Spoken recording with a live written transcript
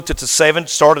At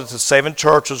started at the 7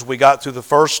 churches. We got through the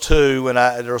first 2, and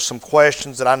there are some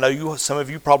questions that I know some of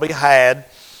you probably had,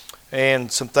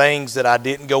 and some things that I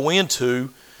didn't go into.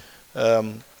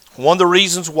 One of the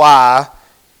reasons why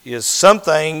is some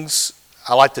things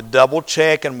I like to double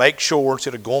check and make sure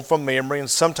instead of going from memory, and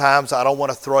sometimes I don't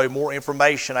want to throw more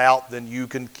information out than you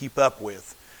can keep up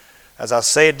with. As I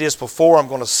said this before, I'm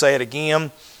going to say it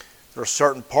again. There are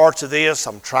certain parts of this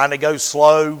I'm trying to go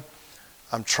slow.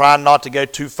 I'm trying not to go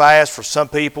too fast. For some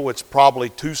people, it's probably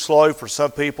too slow. For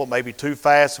some people, maybe too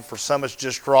fast. And for some, it's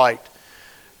just right.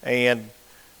 And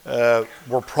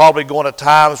we're probably going to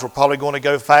times, we're probably going to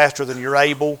go faster than you're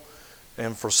able.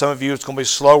 And for some of you, it's going to be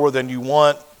slower than you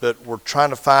want. But we're trying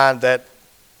to find that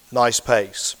nice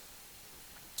pace.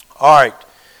 All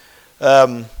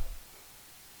right.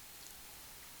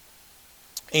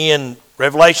 In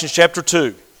Revelation chapter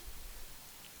 2,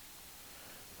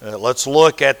 let's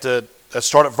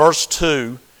start at verse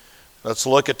 2. Let's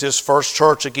look at this first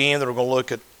church again. Then we're going to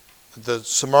look at the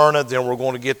Smyrna. Then we're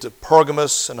going to get to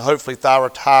Pergamos and hopefully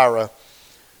Thyatira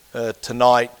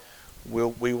tonight.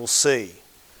 We will see.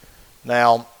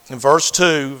 Now, in verse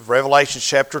 2, Revelation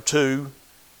chapter 2,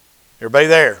 everybody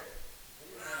there? It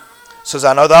says,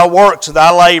 I know thy works and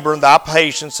thy labor and thy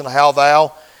patience, and how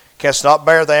thou canst not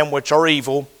bear them which are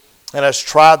evil, and hast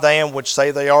tried them which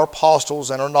say they are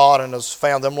apostles and are not, and hast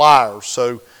found them liars.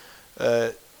 So,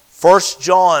 1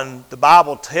 John, the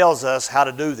Bible tells us how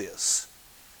to do this.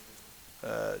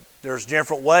 There's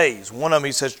different ways. One of them,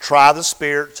 he says, try the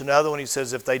spirits. Another one, he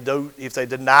says, if they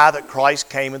deny that Christ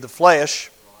came in the flesh.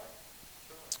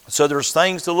 So there's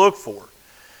things to look for.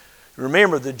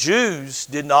 Remember, the Jews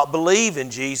did not believe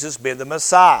in Jesus being the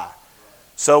Messiah.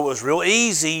 So it was real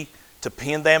easy to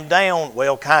pin them down.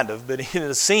 Well, kind of, but in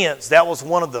a sense, that was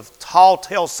one of the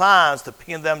telltale signs to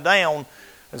pin them down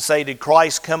and say, did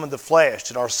Christ come in the flesh?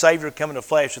 Did our Savior come in the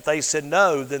flesh? If they said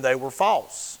no, then they were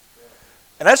false.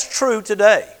 And that's true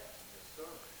today.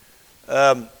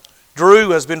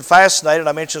 Drew has been fascinated,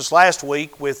 I mentioned this last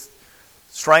week, with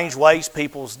strange ways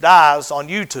people dies on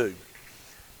YouTube.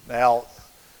 Now,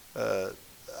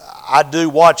 I do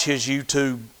watch his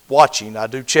YouTube watching. I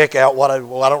do check out I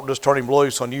don't just turn him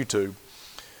loose on YouTube.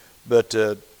 But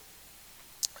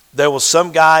there was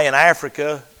some guy in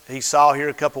Africa he saw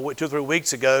here 2 or 3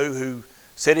 weeks ago who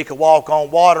said he could walk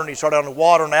on water, and he started on the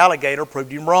water, and the alligator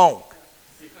proved him wrong.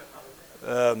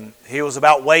 He was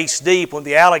about waist deep when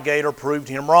the alligator proved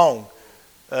him wrong.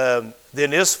 Then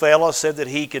this fella said that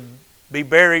he could be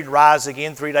buried, rise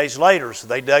again 3 days later. So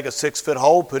they dug a 6-foot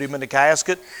hole, put him in the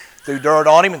casket, threw dirt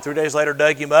on him, and 3 days later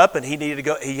dug him up, and he needed to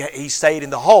go. He stayed in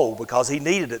the hole because he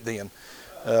needed it then.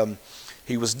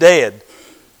 He was dead.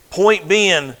 Point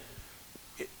being,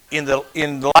 in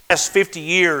the last 50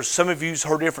 years, some of you have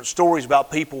heard different stories about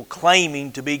people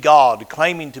claiming to be God,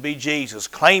 claiming to be Jesus,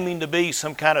 claiming to be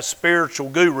some kind of spiritual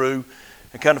guru,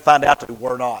 and come to find out that we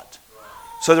were not.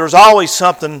 So there's always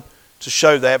something to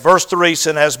show that. Verse 3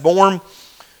 says, has borne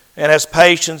and has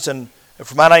patience, and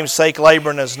for my name's sake labour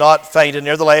and has not fainted.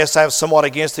 Nevertheless, I have somewhat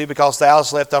against thee, because thou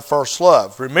hast left thy first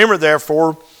love. Remember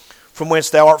therefore from whence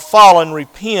thou art fallen,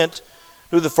 repent,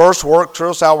 do the first work, or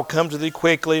else I will come to thee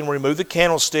quickly and remove the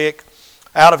candlestick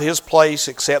out of his place,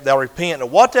 except thou repent. Now,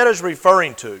 what that is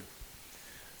referring to,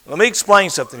 let me explain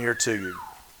something here to you.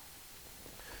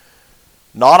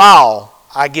 Not all,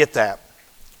 I get that.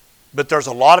 But there's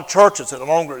a lot of churches that no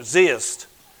longer exist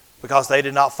because they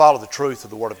did not follow the truth of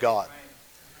the Word of God.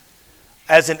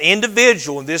 As an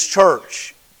individual in this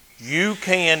church, you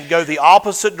can go the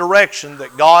opposite direction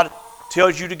that God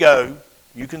tells you to go.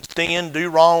 You can sin, do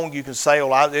wrong. You can say,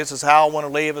 well, this is how I want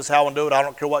to live. This is how I want to do it. I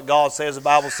don't care what God says, the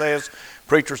Bible says,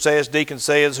 preacher says, deacon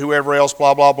says, whoever else,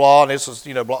 blah, blah, blah. And this is,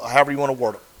 however you want to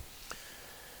word it.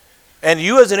 And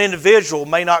you as an individual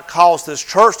may not cause this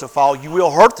church to fall. You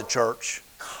will hurt the church.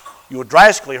 You will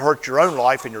drastically hurt your own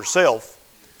life and yourself.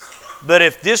 But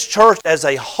if this church as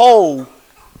a whole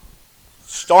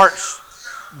starts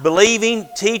believing,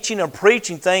 teaching, and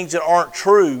preaching things that aren't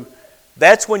true,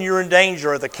 that's when you're in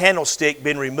danger of the candlestick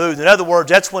being removed. In other words,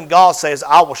 that's when God says,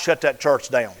 I will shut that church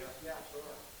down.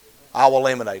 I will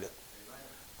eliminate it.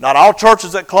 Not all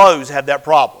churches that close have that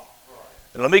problem.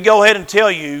 And let me go ahead and tell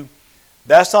you,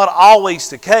 that's not always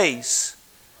the case,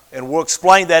 and we'll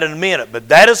explain that in a minute. But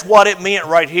that is what it meant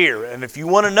right here. And if you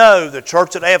want to know, the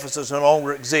church at Ephesus no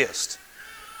longer exists.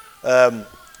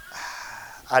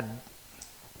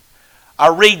 I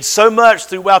read so much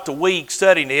throughout the week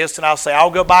studying this, and I'll say,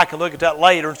 I'll go back and look at that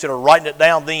later instead of writing it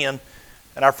down then,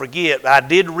 and I forget. I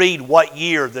did read what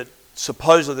year that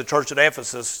supposedly the church at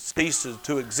Ephesus ceased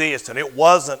to exist, and it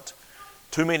wasn't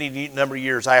too many number of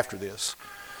years after this.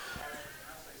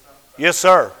 Yes,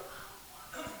 sir.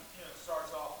 It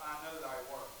starts off, I know thy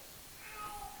works.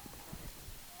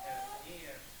 And at the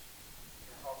end,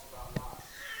 it talks about lies.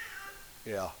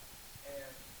 Yeah. And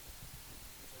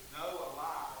to know a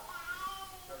lie,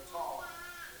 their talk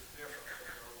is different than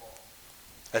their walk.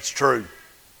 That's true. And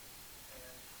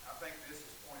I think this is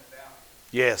pointed out.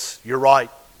 Yes, you're right.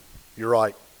 You're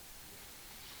right.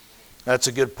 That's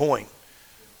a good point.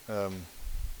 He commends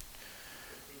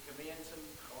them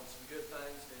on some good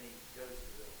things, then he goes to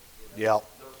the,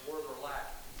 where they're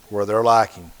lacking. Where they're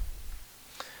lacking.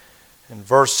 In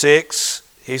verse 6,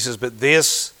 he says, "But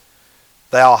this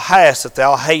thou hast, that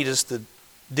thou hatest the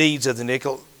deeds of the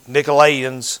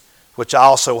Nicolaitans, which I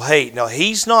also hate." Now,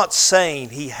 he's not saying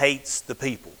he hates the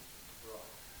people.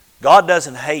 God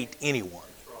doesn't hate anyone.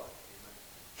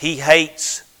 He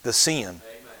hates the sin,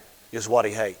 is what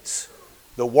he hates.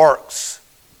 The works,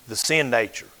 the sin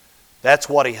nature. That's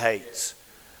what he hates.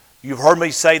 You've heard me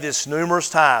say this numerous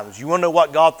times. You want to know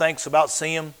what God thinks about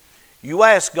sin? You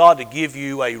ask God to give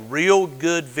you a real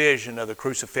good vision of the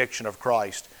crucifixion of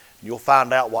Christ, and you'll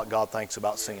find out what God thinks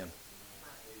about sin.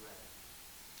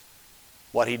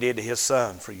 What he did to his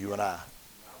son for you and I. I've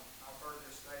heard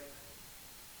this statement,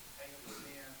 hate the sin,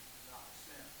 not the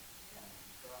sin.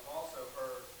 But I've also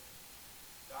heard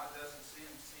God doesn't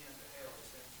send sin to hell, he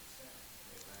sends the sin.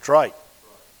 That's right.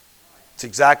 It's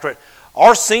exactly right.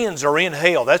 Our sins are in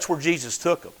hell. That's where Jesus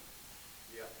took them.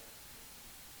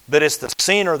 But it's the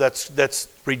sinner that's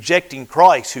rejecting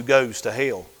Christ who goes to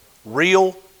hell.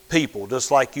 Real people, just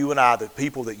like you and I, the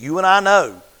people that you and I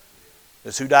know,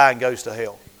 is who die and goes to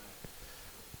hell.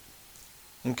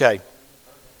 Okay.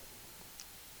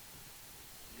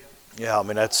 Yeah, I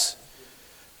mean that's.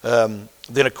 Then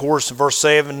of course in verse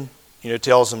 7,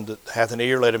 tells him that hath an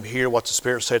ear, let him hear what the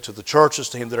Spirit said to the churches.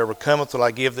 To him that overcometh will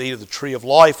I give thee of the tree of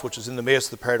life, which is in the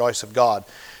midst of the paradise of God.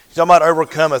 He's talking about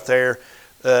overcometh there.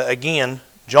 Again,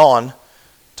 John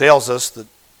tells us that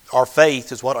our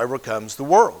faith is what overcomes the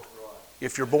world.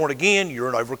 If you're born again, you're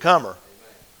an overcomer.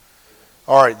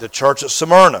 All right, the church at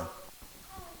Smyrna.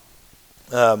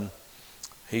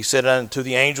 He said unto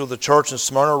the angel of the church in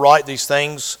Smyrna, write these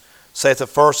things, saith the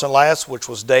first and last, which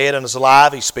was dead and is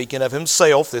alive. He's speaking of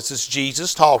himself. This is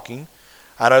Jesus talking.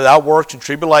 I know thou workest in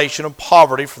tribulation and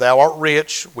poverty, for thou art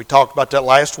rich. We talked about that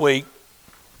last week.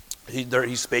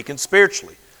 He's speaking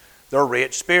spiritually. They're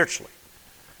rich spiritually.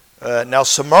 Now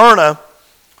Smyrna,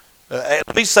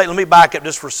 let me back up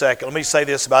just for a second. Let me say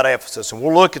this about Ephesus, and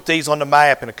we'll look at these on the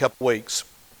map in a couple weeks.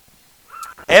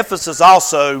 Ephesus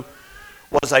also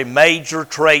was a major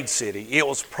trade city. It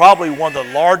was probably one of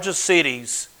the largest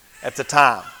cities at the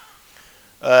time.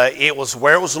 It was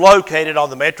where it was located on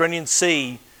the Mediterranean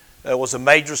Sea. It was a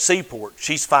major seaport.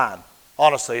 She's fine.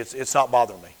 Honestly, it's not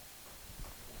bothering me.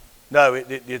 No,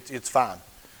 it's fine.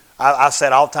 I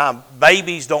said all the time,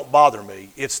 babies don't bother me.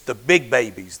 It's the big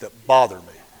babies that bother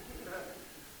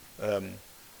me.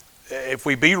 If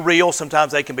we be real,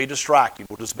 sometimes they can be distracting.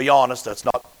 We'll just be honest.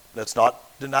 But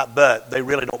they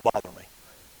really don't bother me.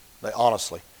 They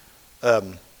honestly.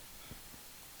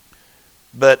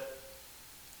 But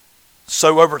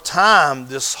so over time,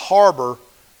 this harbor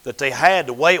that they had,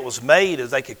 the way it was made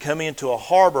is they could come into a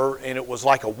harbor and it was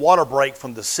like a water break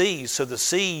from the sea. So the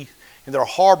sea in their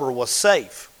harbor was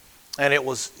safe. And it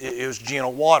was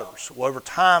gentle waters. Well, over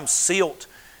time, silt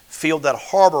filled that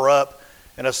harbor up,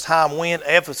 and as time went,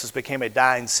 Ephesus became a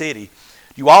dying city.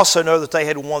 You also know that they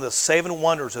had one of the 7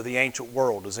 wonders of the ancient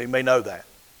world. Does anybody know that?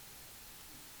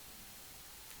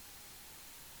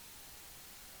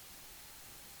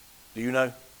 Do you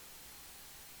know?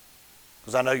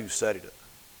 Because I know you studied it.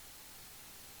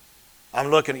 I'm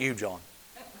looking at you, John.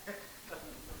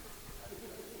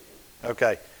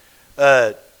 Okay.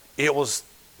 It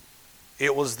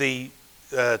was the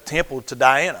temple to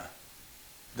Diana,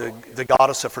 the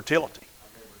goddess of fertility.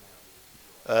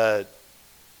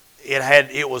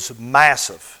 It was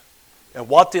massive, and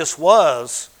what this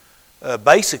was,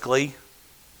 basically,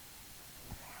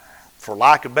 for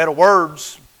lack of better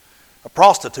words, a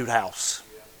prostitute house.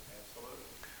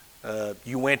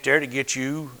 You went there to get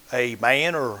you a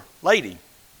man or lady.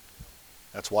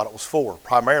 That's what it was for,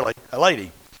 primarily a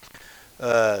lady.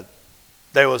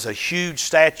 There was a huge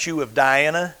statue of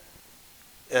Diana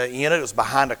in it. It was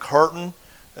behind a curtain.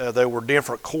 There were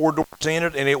different corridors in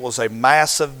it, and it was a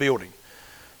massive building.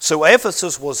 So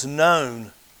Ephesus was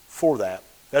known for that.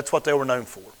 That's what they were known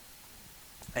for.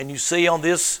 And you see on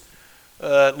this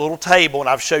little table, and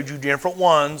I've showed you different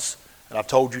ones, and I've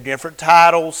told you different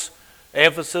titles.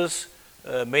 Ephesus,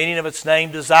 meaning of its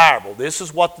name, desirable. This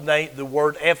is what the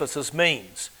word Ephesus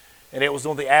means. And it was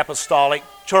on the apostolic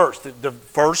church, the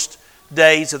first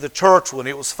days of the church when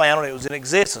it was founded and it was in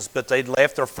existence, but they'd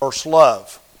left their first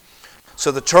love.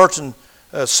 So the church in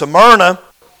Smyrna,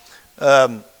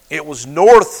 it was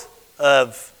north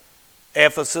of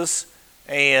Ephesus,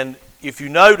 and if you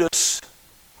notice,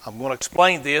 I'm going to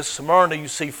explain this, Smyrna, you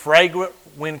see fragrant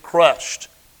when crushed.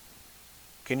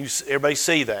 Can you everybody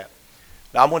see that?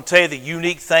 Now I'm going to tell you the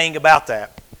unique thing about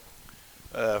that.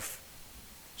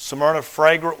 Smyrna,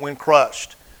 fragrant when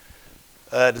crushed.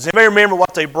 Does anybody remember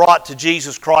what they brought to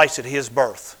Jesus Christ at His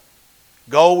birth?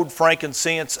 Gold,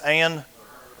 frankincense, and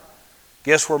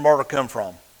guess where myrrh come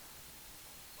from?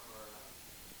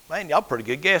 Man, y'all pretty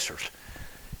good guessers.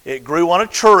 It grew on a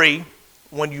tree.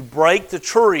 When you break the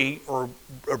tree or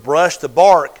brush the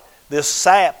bark, this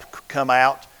sap come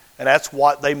out, and that's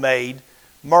what they made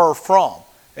myrrh from.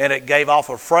 And it gave off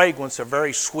a fragrance, a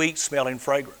very sweet-smelling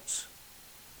fragrance.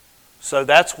 So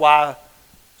that's why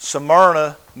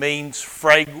Smyrna means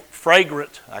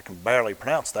fragrant, I can barely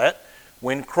pronounce that,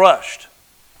 when crushed.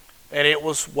 And it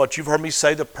was what you've heard me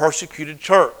say, the persecuted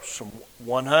church. From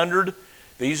 100,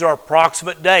 these are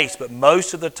approximate dates, but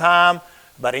most of the time,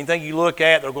 about anything you look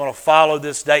at, they're going to follow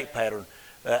this date pattern.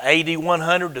 AD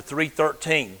 100 to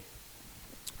 313.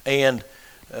 And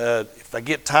if I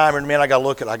get time in a minute, I got to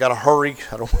look at it. I got to hurry.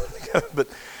 I don't want to go, but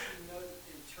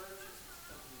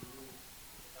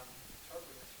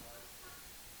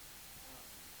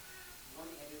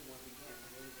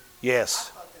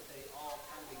yes.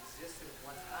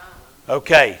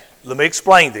 Okay, let me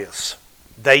explain this.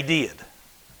 They did.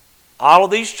 All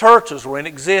of these churches were in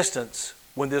existence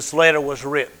when this letter was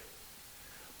written.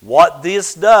 What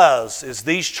this does is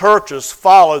these churches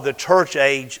follow the church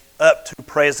age up to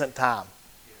present time.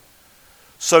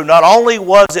 So not only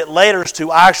was it letters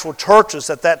to actual churches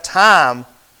at that time,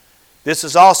 this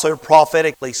is also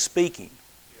prophetically speaking.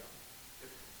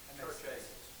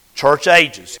 Church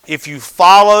ages. If you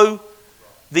follow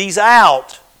these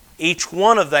out, each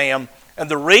one of them, and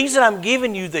the reason I'm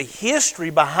giving you the history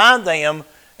behind them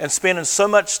and spending so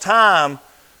much time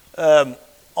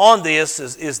on this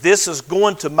is this is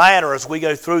going to matter as we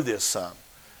go through this some.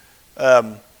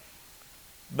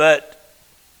 But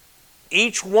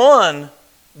each one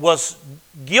was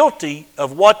guilty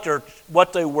of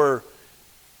what they were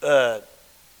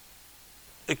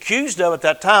accused of at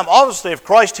that time. Obviously, if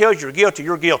Christ tells you you're guilty,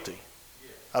 you're guilty.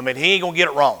 I mean, He ain't going to get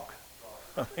it wrong.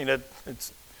 I mean,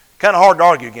 it's kind of hard to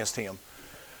argue against Him.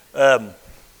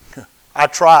 I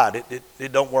tried.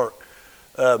 It don't work.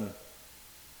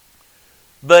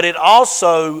 But it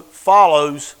also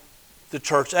follows the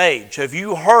church age. Have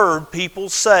you heard people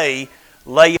say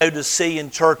Laodicean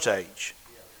church age?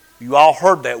 You all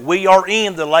heard that. We are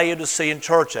in the Laodicean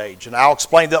church age. And I'll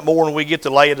explain that more when we get to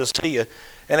Laodicea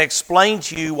and explain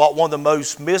to you what one of the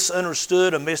most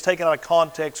misunderstood and mistaken out of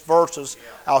context verses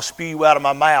I'll spew out of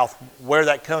my mouth, where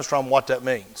that comes from, what that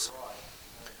means.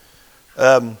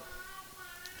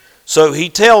 So he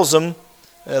tells them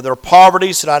their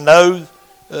poverties, and I know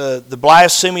the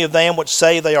blasphemy of them which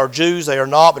say they are Jews, they are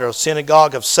not, but are a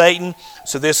synagogue of Satan.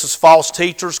 So this is false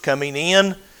teachers coming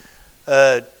in,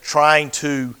 trying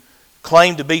to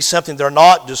claim to be something they're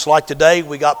not. Just like today,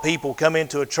 we got people come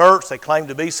into a church, they claim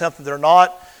to be something they're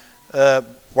not.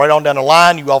 Right on down the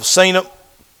line, you all have seen it.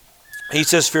 He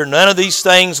says, fear none of these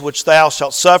things which thou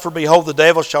shalt suffer. Behold, the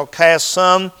devil shall cast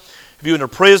some of you into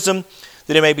prison,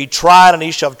 that it may be tried, and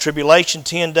he shall have tribulation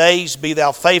 10 days. Be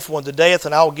thou faithful unto death,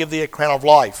 and I will give thee a crown of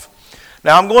life.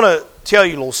 Now, I'm going to tell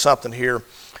you a little something here.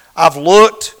 I've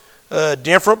looked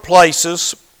different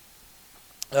places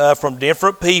from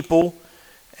different people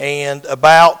and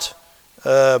about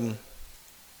the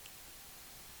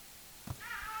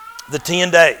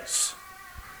 10 days.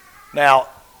 Now,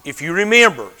 if you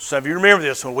remember, some of you remember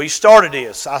this, when we started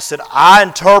this, I said, I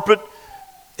interpret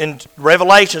in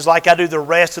Revelations like I do the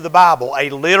rest of the Bible, a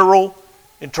literal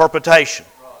interpretation.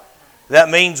 That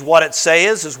means what it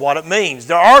says is what it means.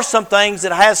 There are some things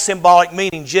that has symbolic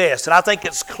meanings, yes, and I think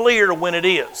it's clear when it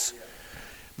is.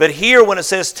 But here when it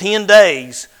says 10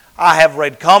 days, I have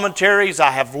read commentaries,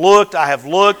 I have looked,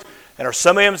 and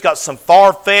some of them's got some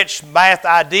far-fetched math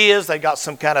ideas, they got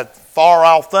some kind of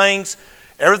far-off things.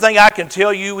 Everything I can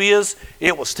tell you is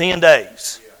it was 10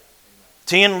 days.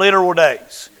 10 literal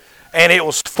days. And it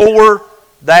was for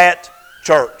that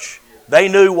church. They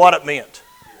knew what it meant.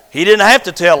 He didn't have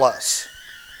to tell us.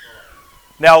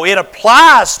 Now, it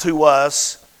applies to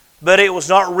us, but it was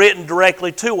not written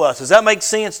directly to us. Does that make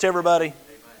sense to everybody?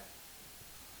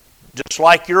 Just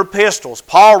like your epistles.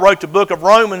 Paul wrote the book of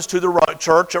Romans to the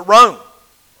church at Rome.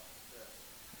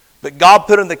 But God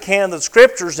put in the canon of the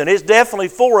Scriptures, and it's definitely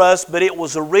for us, but it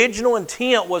was original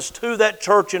intent was to that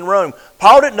church in Rome.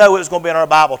 Paul didn't know it was going to be in our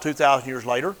Bible 2,000 years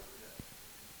later.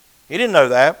 He didn't know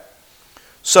that.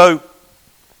 So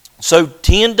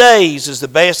 10 days is the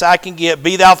best I can get.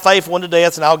 Be thou faithful unto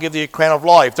death, and I'll give thee a crown of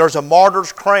life. There's a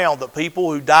martyr's crown that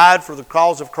people who died for the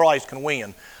cause of Christ can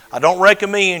win. I don't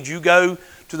recommend you go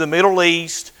to the Middle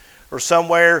East or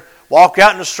somewhere, walk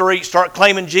out in the street, start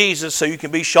claiming Jesus so you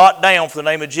can be shot down for the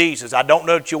name of Jesus. I don't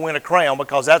know that you'll win a crown,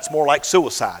 because that's more like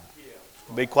suicide,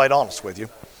 to be quite honest with you.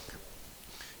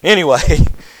 Anyway,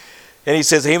 and he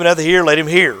says, "Him another hear, let him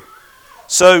hear."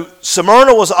 So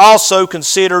Smyrna was also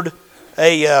considered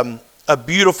a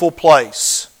beautiful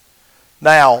place.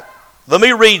 Now, let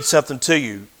me read something to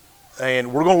you,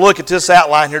 and we're going to look at this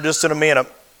outline here just in a minute.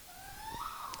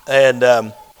 And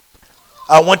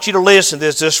I want you to listen to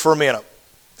this just for a minute,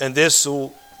 and this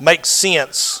will make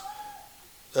sense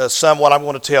somewhat I'm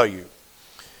going to tell you.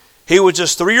 He was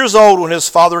just 3 years old when his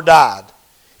father died.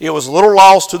 It was little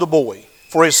loss to the boy,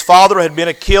 for his father had been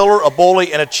a killer, a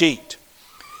bully, and a cheat.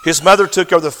 His mother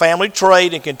took over the family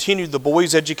trade and continued the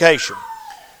boy's education.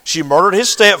 She murdered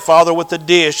his stepfather with a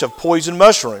dish of poisoned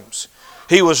mushrooms.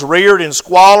 He was reared in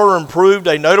squalor and proved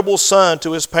a notable son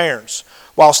to his parents.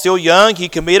 While still young, he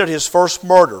committed his first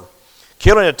murder,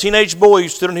 killing a teenage boy who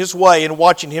stood in his way and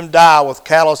watching him die with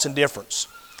callous indifference.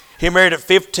 He married at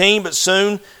 15, but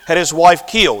soon had his wife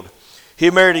killed.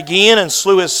 He married again and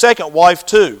slew his second wife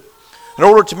too. In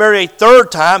order to marry a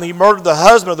third time, he murdered the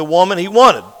husband of the woman he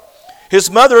wanted. His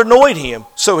mother annoyed him,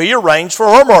 so he arranged for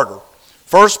her murder,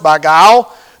 first by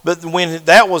guile, but when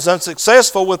that was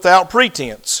unsuccessful, without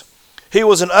pretense. He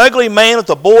was an ugly man with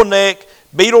a bull neck,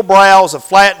 beetle brows, a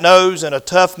flat nose, and a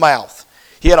tough mouth.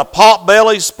 He had a pot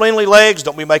belly, spindly legs,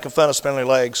 don't be making fun of spindly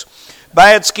legs,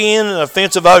 bad skin, and an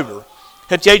offensive odor.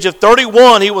 At the age of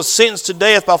 31, he was sentenced to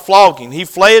death by flogging. He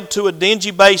fled to a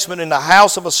dingy basement in the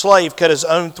house of a slave, cut his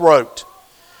own throat.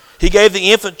 He gave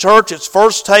the infant church its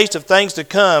first taste of things to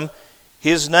come.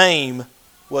 His name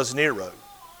was Nero.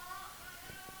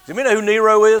 Does anybody know who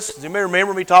Nero is? Does anybody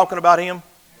remember me talking about him?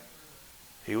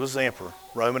 He was the emperor,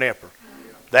 Roman emperor.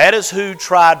 That is who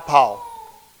tried Paul.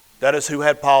 That is who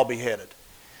had Paul beheaded.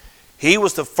 He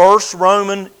was the first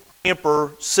Roman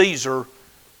emperor, Caesar,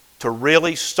 to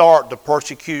really start the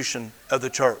persecution of the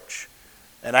church.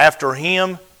 And after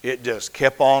him, it just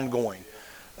kept on going.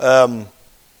 Let's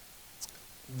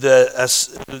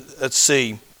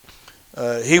see.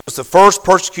 He was the first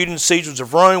persecuting Caesars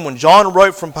of Rome. When John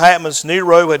wrote from Patmos,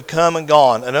 Nero had come and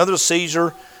gone. Another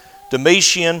Caesar,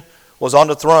 Domitian, was on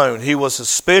the throne. He was a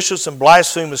suspicious and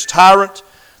blasphemous tyrant.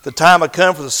 The time had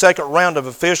come for the second round of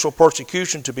official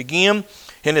persecution to begin.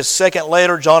 In his second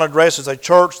letter, John addresses a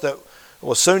church that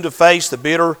was soon to face the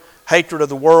bitter hatred of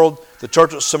the world. The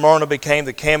church at Smyrna became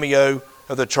the cameo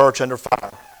of the church under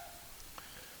fire.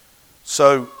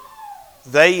 So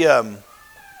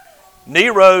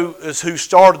Nero is who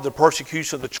started the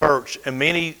persecution of the church, and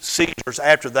many Caesars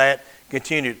after that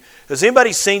continued. Has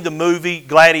anybody seen the movie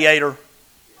Gladiator?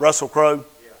 Russell Crowe?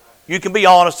 You can be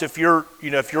honest if you're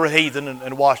a heathen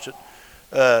and watched it.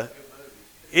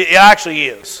 It actually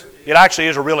is. It actually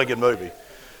is a really good movie.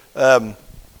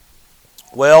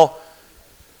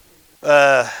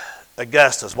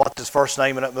 Augustus. What's his first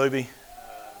name in that movie?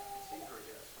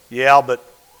 Yeah, but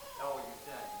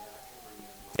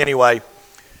anyway.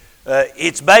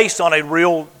 It's based on a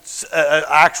real,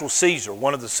 actual Caesar,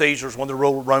 one of the Caesars, one of the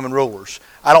Roman rulers.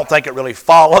 I don't think it really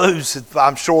follows.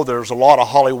 I'm sure there's a lot of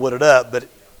Hollywooded up, but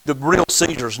the real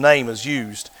Caesar's name is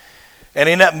used. And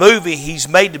in that movie, he's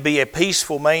made to be a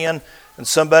peaceful man and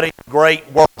somebody of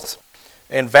great worth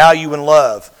and value and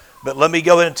love. But let me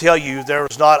go ahead and tell you, there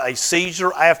was not a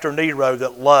Caesar after Nero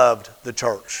that loved the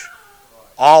church.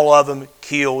 All of them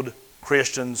killed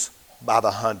Christians by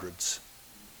the hundreds,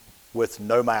 with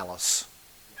no malice.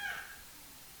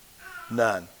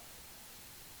 None.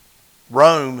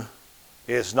 Rome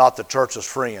is not the church's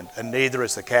friend, and neither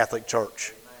is the Catholic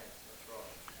Church.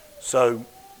 So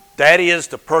that is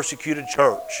the persecuted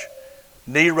church.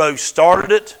 Nero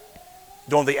started it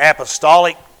during the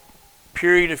apostolic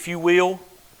period, if you will.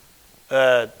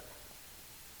 Then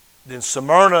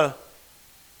Smyrna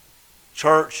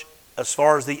church, as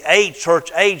far as the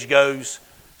church age goes,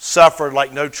 suffered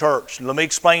like no church. And let me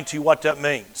explain to you what that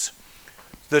means.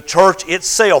 The church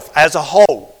itself as a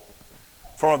whole,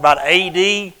 from about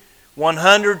AD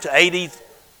 100 to AD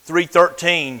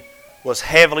 313, was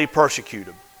heavily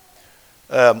persecuted.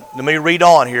 Let me read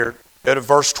on here. Go to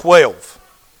verse 12.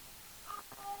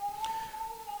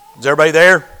 Is everybody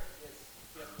there?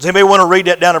 Does anybody want to read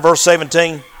that down to verse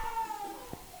 17? He who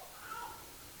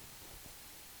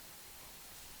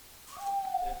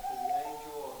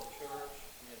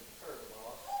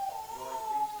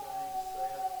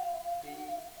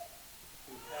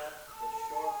hath the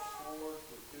sharp sword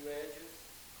with two edges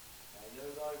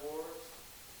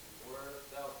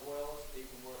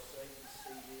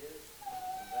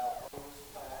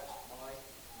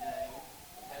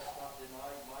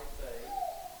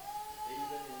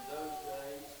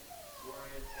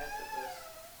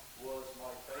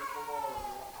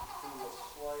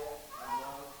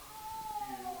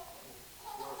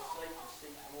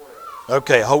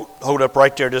Okay, hold up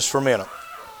right there just for a minute.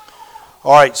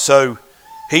 All right, so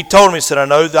he told me, he said, I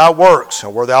know thy works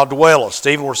and where thou dwellest,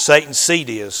 even where Satan's seat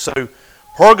is. So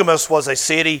Pergamos was a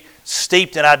city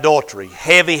steeped in idolatry,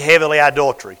 heavily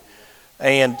idolatry.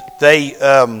 And they,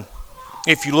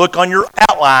 if you look on your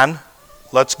outline,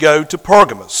 let's go to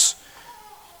Pergamos.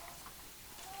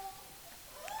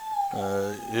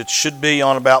 It should be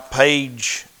on about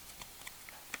page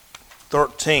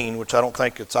 13, which I don't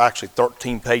think it's actually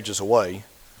 13 pages away.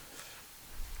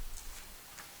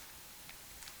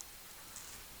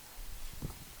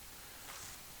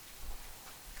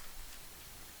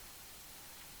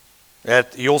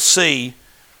 You'll see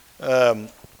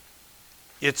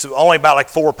it's only about like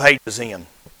 4 pages in.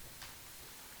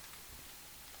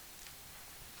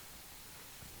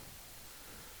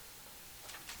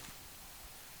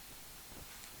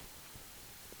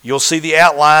 You'll see the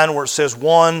outline where it says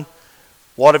 1,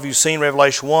 what have you seen,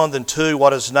 Revelation 1, then 2,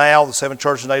 what is now, the 7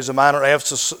 churches in Asia Minor,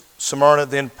 Ephesus, Smyrna,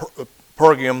 then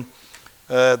Pergamum,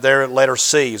 there at letter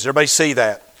C. Does everybody see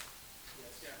that?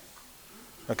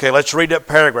 Okay, let's read that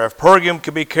paragraph. Pergamum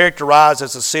could be characterized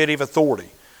as a city of authority.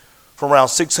 From around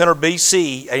 600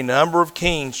 BC, a number of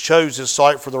kings chose this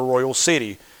site for their royal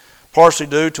city, partially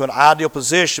due to an ideal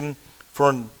position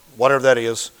for whatever that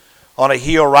is, on a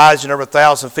hill rising over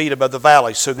 1,000 feet above the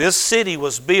valley. So this city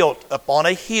was built upon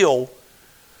a hill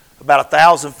about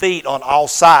 1,000 feet on all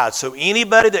sides. So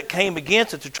anybody that came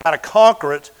against it to try to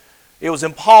conquer it, it was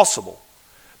impossible.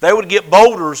 They would get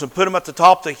boulders and put them at the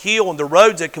top of the hill, and the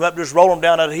roads that come up just roll them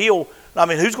down that hill. I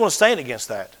mean, who's going to stand against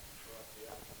that?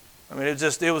 I mean,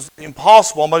 it was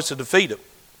impossible almost to defeat it.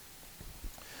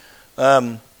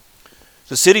 The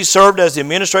city served as the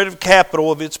administrative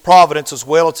capital of its province as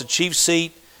well as the chief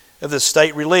seat of the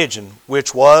state religion,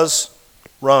 which was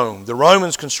Rome. The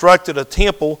Romans constructed a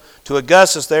temple to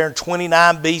Augustus there in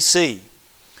 29 BC,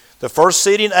 the first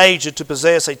city in Asia to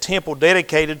possess a temple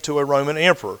dedicated to a Roman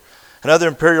emperor. Another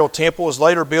imperial temple was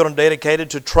later built and dedicated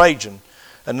to Trajan.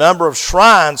 A number of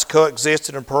shrines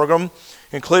coexisted in Pergamum,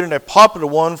 including a popular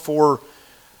one for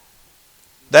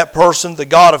that person, the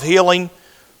god of healing.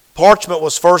 Parchment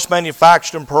was first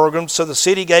manufactured in Pergamum, so the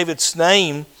city gave its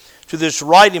name to this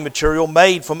writing material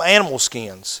made from animal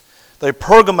skins. They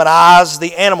Pergamonized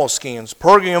the animal skins.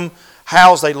 Pergamum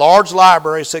housed a large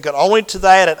library second only to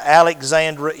that at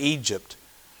Alexandria, Egypt.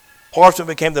 Parchment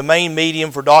became the main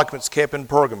medium for documents kept in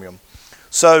Pergamum.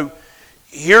 So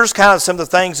here's kind of some of the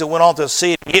things that went on to the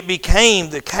city. It became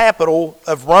the capital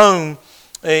of Rome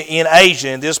in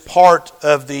Asia, in this part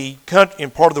of the country,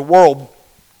 in part of the world.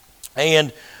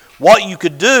 And what you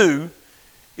could do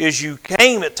is you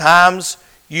came at times,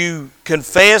 you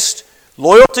confessed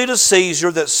loyalty to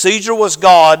Caesar, that Caesar was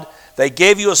God. They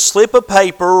gave you a slip of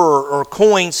paper or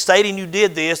coin stating you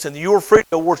did this, and you were free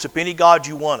to worship any god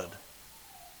you wanted,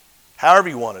 however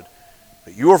you wanted.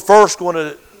 But you were first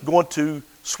going to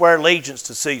swear allegiance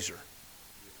to Caesar.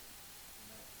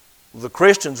 The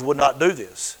Christians would not do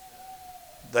this.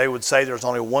 They would say there's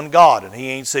only one God, and he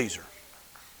ain't Caesar.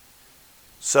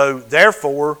 So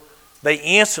therefore, they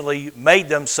instantly made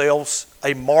themselves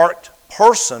a marked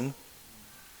person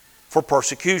for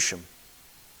persecution.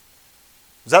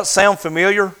 Does that sound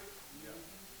familiar?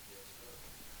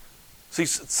 See,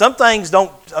 some things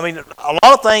don't, I mean, a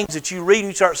lot of things that you read and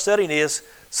you start studying is,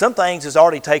 some things has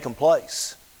already taken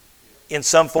place in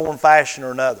some form, fashion,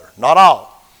 or another. Not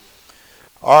all.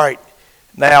 All right.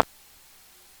 Now,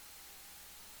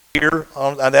 here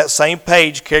on that same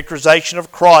page, characterization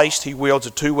of Christ, he wields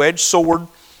a two-edged sword.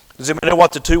 Does anybody know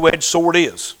what the two-edged sword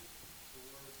is?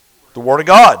 The Word of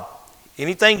God.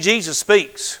 Anything Jesus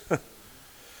speaks.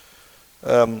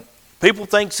 People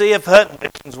think C.F. Hutton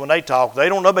listens when they talk. They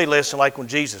don't nobody listen like when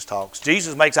Jesus talks.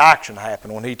 Jesus makes action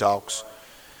happen when he talks.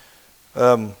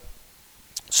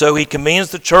 So he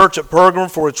commends the church at Pergamum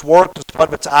for its work in spite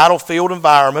of its idol-filled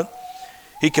environment.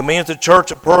 He commends the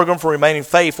church at Pergamum for remaining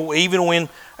faithful even when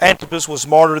Antipas was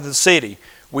martyred in the city.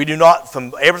 We do not,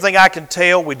 from everything I can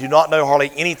tell, we do not know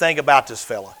hardly anything about this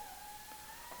fella.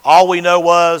 All we know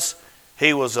was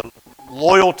he was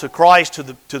loyal to Christ to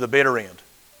the bitter end.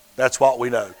 That's what we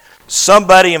know.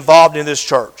 Somebody involved in this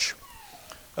church.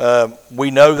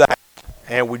 We know that,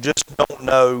 and we just don't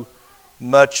know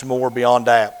much more beyond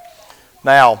that.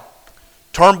 Now,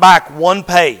 turn back one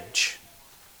page.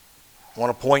 I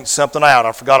want to point something out.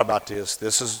 I forgot about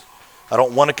this. I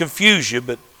don't want to confuse you,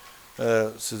 but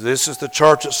so this is the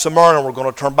church at Smyrna we're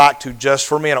going to turn back to just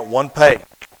for a minute. One page.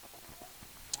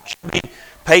 Should be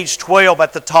page 12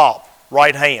 at the top,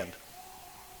 right hand.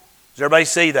 Does everybody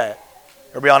see that?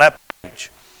 Everybody on that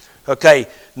page? Okay,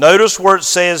 notice where it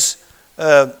says,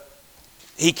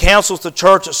 he counsels the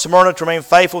church at Smyrna to remain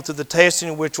faithful to the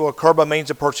testing which will occur by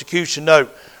means of persecution.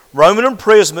 Note, Roman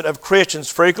imprisonment of Christians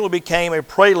frequently became a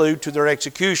prelude to their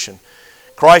execution.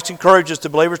 Christ encourages the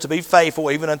believers to be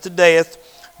faithful even unto death.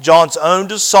 John's own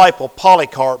disciple,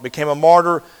 Polycarp, became a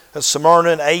martyr at Smyrna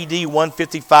in A.D.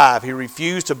 155. He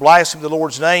refused to blaspheme the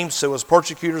Lord's name, so his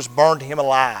persecutors burned him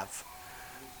alive.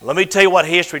 Let me tell you what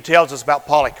history tells us about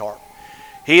Polycarp.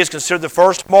 He is considered the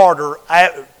first martyr,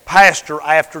 pastor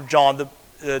after John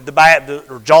the Baptist,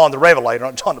 or John the Revelator,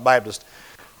 not John the Baptist.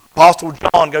 Apostle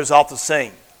John goes off the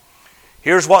scene.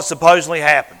 Here's what supposedly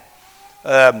happened.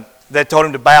 They told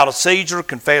him to bow to Caesar,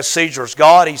 confess Caesar as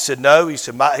God. He said no. He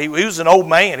said he was an old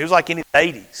man. He was like in his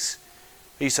 80s.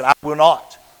 He said, I will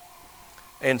not.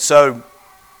 And so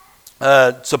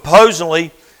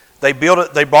supposedly they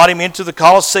brought him into the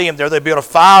Colosseum there. They built a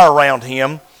fire around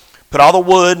him, put all the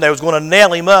wood, and they was going to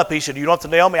nail him up. He said, you don't have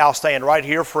to nail me. I'll stand right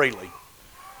here freely.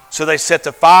 So they set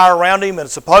the fire around him, and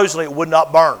supposedly it would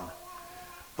not burn.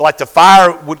 Like the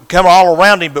fire would come all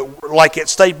around him, but like it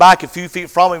stayed back a few feet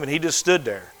from him, and he just stood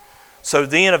there. So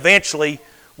then eventually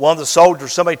one of the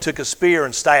soldiers, somebody took a spear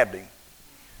and stabbed him.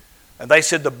 And they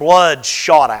said the blood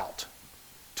shot out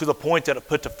to the point that it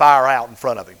put the fire out in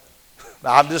front of him.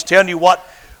 Now I'm just telling you what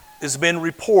has been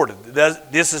reported.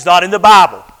 This is not in the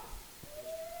Bible.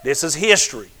 This is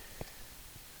history.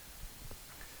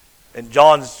 And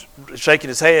John's shaking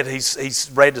his head. He's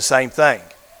read the same thing.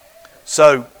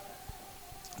 So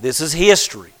this is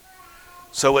history.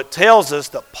 So it tells us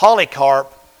that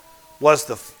Polycarp was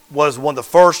one of the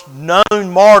first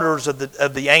known martyrs of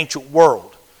the ancient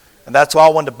world. And that's why I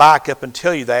wanted to back up and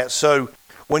tell you that. So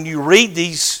when you read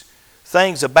these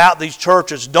things about these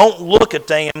churches, don't look at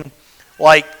them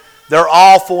like they're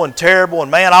awful and terrible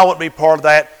and man, I wouldn't be part of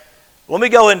that. Let me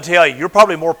go ahead and tell you, you're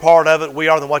probably more part of it we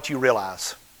are than what you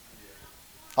realize.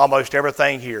 Almost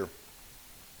everything here.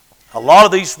 A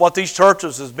lot of what these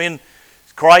churches has been,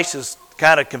 Christ has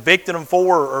kind of convicted them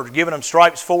for or given them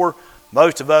stripes for,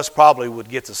 most of us probably would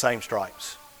get the same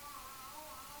stripes.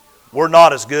 We're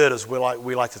not as good as we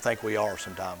like to think we are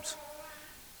sometimes.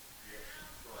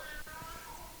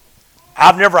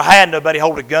 I've never had nobody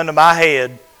hold a gun to my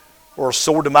head or a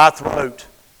sword to my throat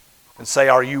and say,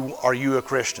 are you a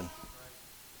Christian?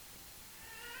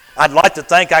 I'd like to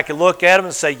think I could look at them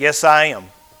and say, yes, I am.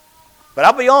 But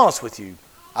I'll be honest with you,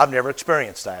 I've never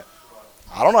experienced that.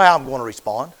 I don't know how I'm going to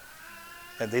respond,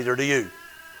 and neither do you.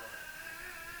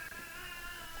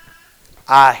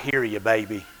 I hear you,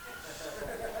 baby.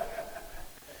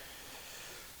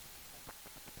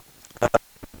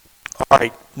 All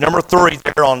right, number 3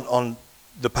 there on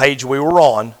the page we were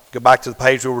on. Go back to the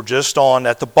page we were just on.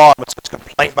 At the bottom, it says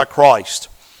complaint by Christ.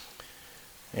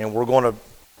 And we're going to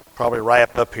probably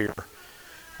wrap up here.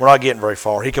 We're not getting very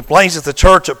far. He complains that the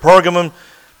church at Pergamum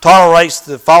tolerates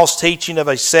the false teaching of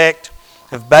a sect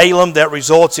of Balaam that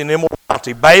results in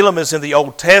immorality. Balaam is in the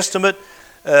Old Testament.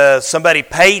 Somebody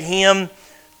paid him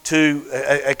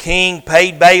a king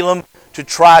paid Balaam to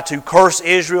try to curse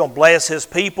Israel and bless his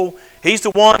people. He's the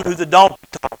one who the donkey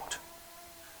talked.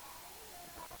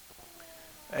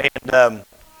 And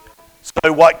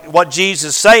so what Jesus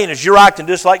is saying is you're acting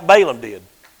just like Balaam did.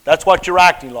 That's what you're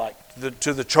acting like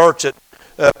to the church at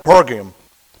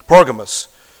Pergamos.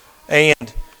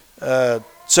 And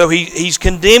so he's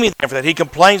condemning them for that. He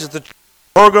complains that the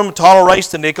Pergamum tolerates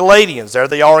the Nicolaitans. There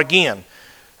they are again.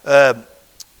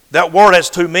 That word has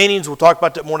 2 meanings. We'll talk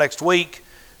about that more next week,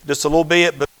 just a little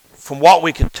bit. But from what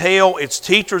we can tell, it's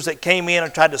teachers that came in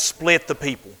and tried to split the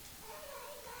people.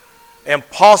 And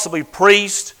possibly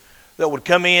priests that would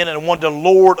come in and wanted to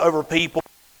lord over people.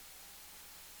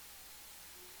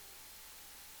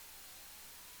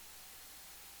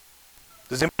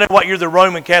 Does anybody know what year the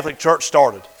Roman Catholic Church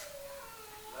started?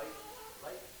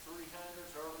 Late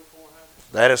 300s, early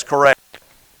 400s. That is correct.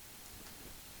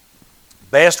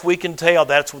 Best we can tell,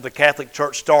 that's where the Catholic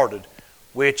Church started,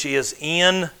 which is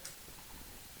in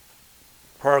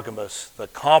Pergamos, the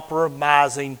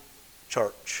compromising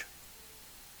church.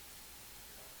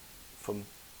 From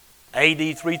AD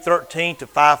 313 to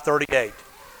 538.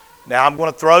 Now I'm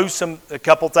going to throw a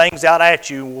couple things out at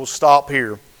you and we'll stop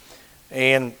here.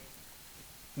 And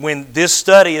when this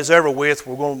study is over with,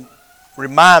 we're going to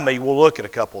remind me, we'll look at a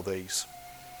couple of these.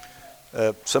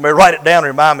 Somebody write it down and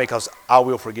remind me because I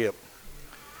will forget.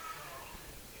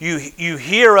 You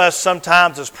hear us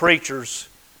sometimes as preachers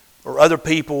or other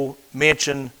people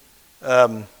mention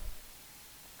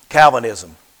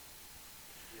Calvinism.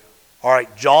 All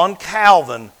right, John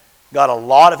Calvin got a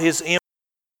lot of his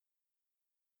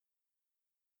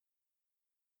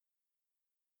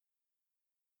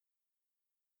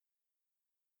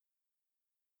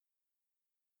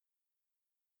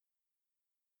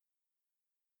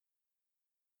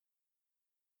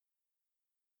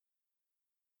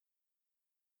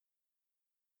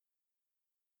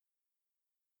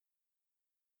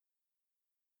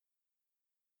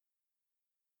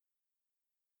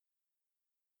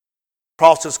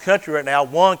across this country right now,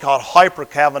 one called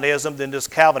hyper-Calvinism, then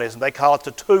just Calvinism. They call it the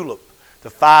TULIP,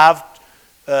 the 5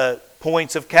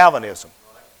 points of Calvinism.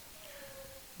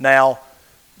 Now,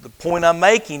 the point I'm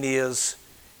making is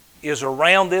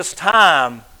around this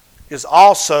time is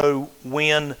also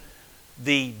when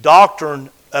the doctrine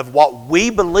of what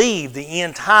we believe the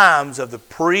end times of the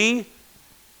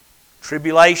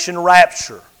pre-tribulation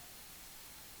rapture,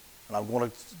 and I'm going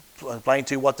to explain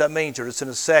to you what that means here just in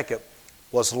a second,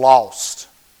 was lost.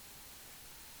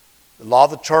 A lot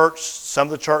of the church, some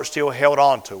of the church still held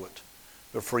on to it.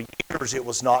 But for years it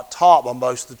was not taught by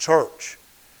most of the church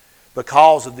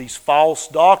because of these false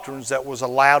doctrines that was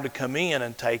allowed to come in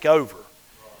and take over.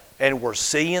 And we're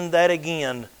seeing that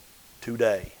again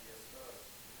today.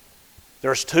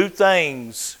 There's 2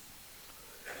 things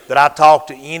that I talk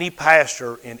to any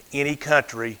pastor in any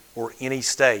country or any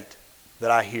state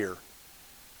that I hear.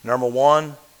 Number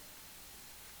 1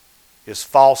 is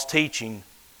false teaching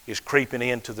is creeping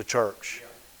into the church.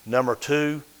 Number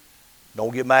 2,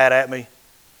 don't get mad at me,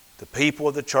 the people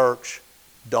of the church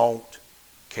don't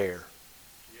care.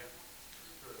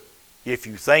 If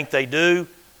you think they do,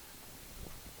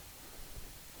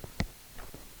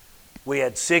 we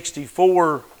had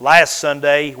 64 last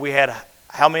Sunday. We had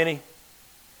how many?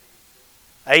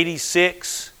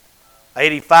 86,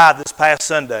 85 this past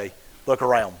Sunday. Look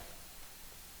around.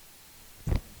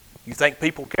 You think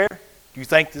people care? Do you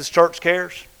think this church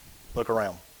cares? Look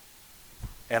around.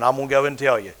 And I'm going to go and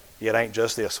tell you, it ain't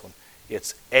just this one.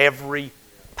 It's every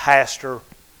pastor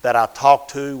that I talk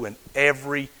to in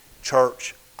every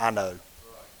church I know.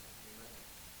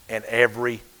 In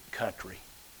every country.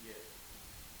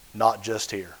 Not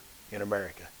just here in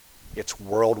America. It's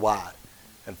worldwide.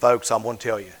 And folks, I'm going to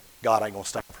tell you, God ain't going to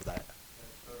stand for that.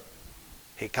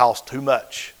 It costs too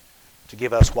much to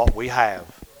give us what we have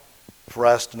for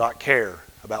us to not care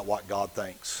about what God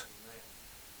thinks.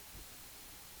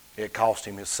 It cost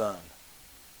Him His Son.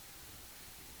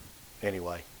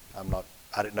 Anyway, I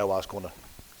didn't know I was going to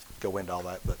go into all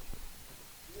that, but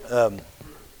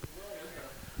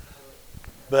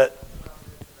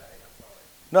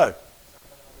no.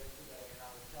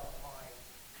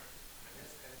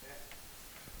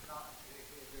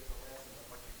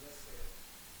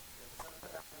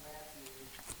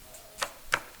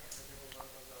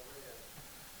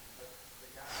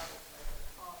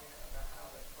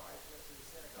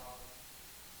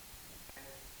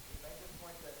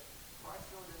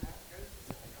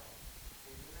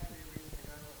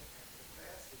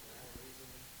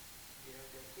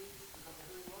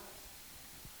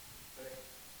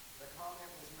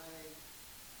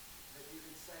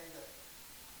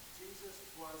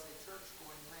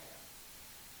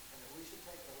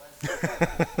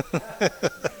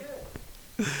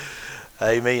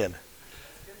 Amen.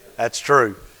 That's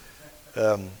true.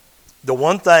 The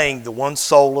one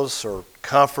solace or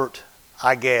comfort,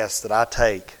 I guess, that I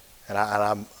take, and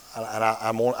I'm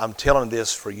telling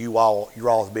this for you all, your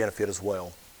all's benefit as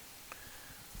well.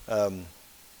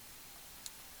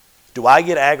 Do I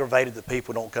get aggravated that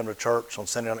people don't come to church on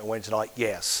Sunday night and Wednesday night?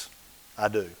 Yes, I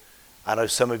do. I know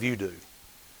some of you do.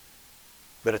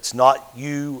 But it's not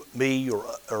you, me, or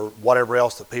whatever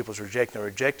else that people's rejecting. They're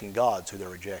rejecting God's who they're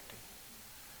rejecting.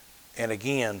 And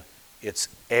again, it's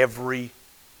every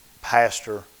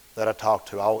pastor that I talk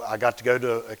to. I got to go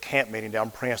to a camp meeting down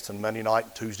in Princeton Monday night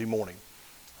and Tuesday morning.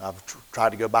 I've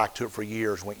tried to go back to it for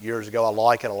years. Went years ago. I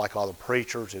like it. I like all the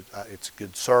preachers. It's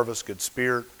good service, good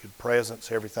spirit, good presence,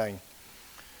 everything.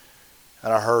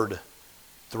 And I heard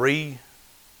 4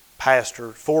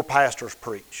 pastors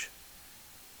preach.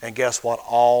 And guess what?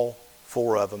 All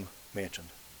 4 of them mentioned.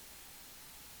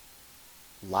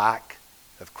 Lack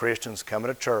of Christians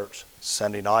coming to church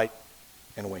Sunday night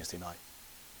and Wednesday night.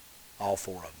 All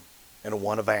 4 of them. And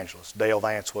one evangelist. Dale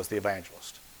Vance was the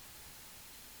evangelist.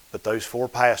 But those 4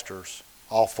 pastors,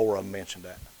 all 4 of them mentioned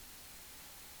that.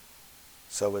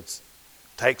 So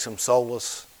take some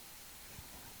solace.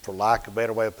 For lack of a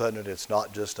better way of putting it, it's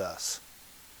not just us.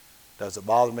 Does it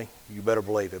bother me? You better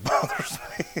believe it bothers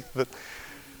me. But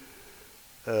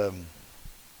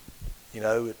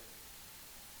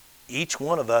each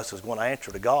one of us is going to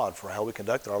answer to God for how we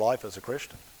conduct our life as a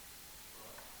Christian.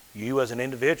 You as an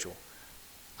individual.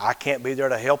 I can't be there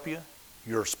to help you.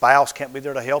 Your spouse can't be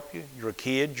there to help you. Your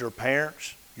kids, your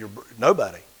parents,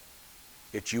 nobody.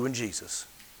 It's you and Jesus.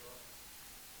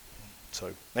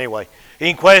 So, anyway,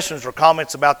 any questions or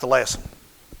comments about the lesson?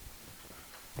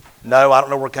 No, I don't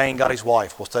know where Cain got his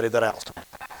wife. We'll study that out.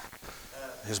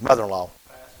 His mother-in-law.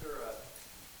 Pastor,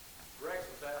 Rex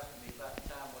was asking me about the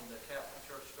time when the Catholic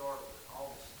Church started,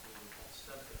 all the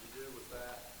stuff that you do with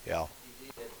that. Yeah. He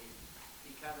did.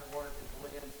 He kind of wanted to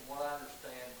blend, from what I understand,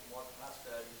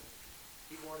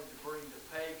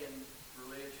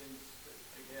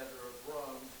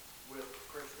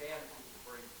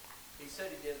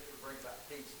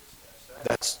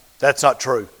 That's not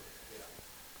true.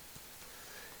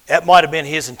 That might have been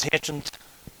his intentions,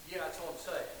 Yeah, that's what I'm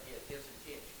saying, yeah, his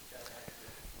intentions, that's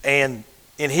true. and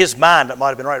in his mind, that might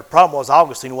have been right. The problem was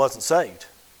Augustine wasn't saved.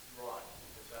 Right,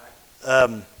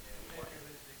 exactly. Um,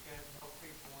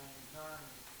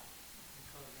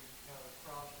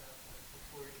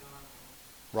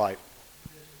 right.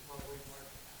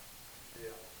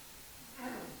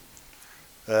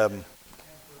 Um,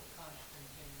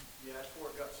 Yeah, that's where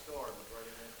it got started, was right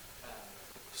in that time.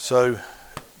 so,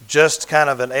 just kind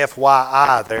of an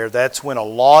FYI there, that's when a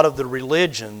lot of the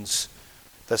religions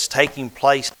that's taking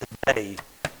place today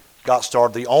got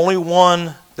started. The only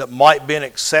one that might be an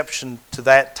exception to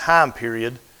that time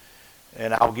period,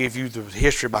 and I'll give you the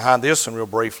history behind this one real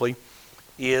briefly,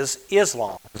 is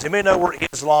Islam. Does anybody know where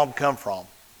Islam come from?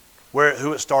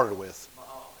 Who it started with?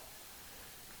 Muhammad.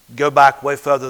 Go back way further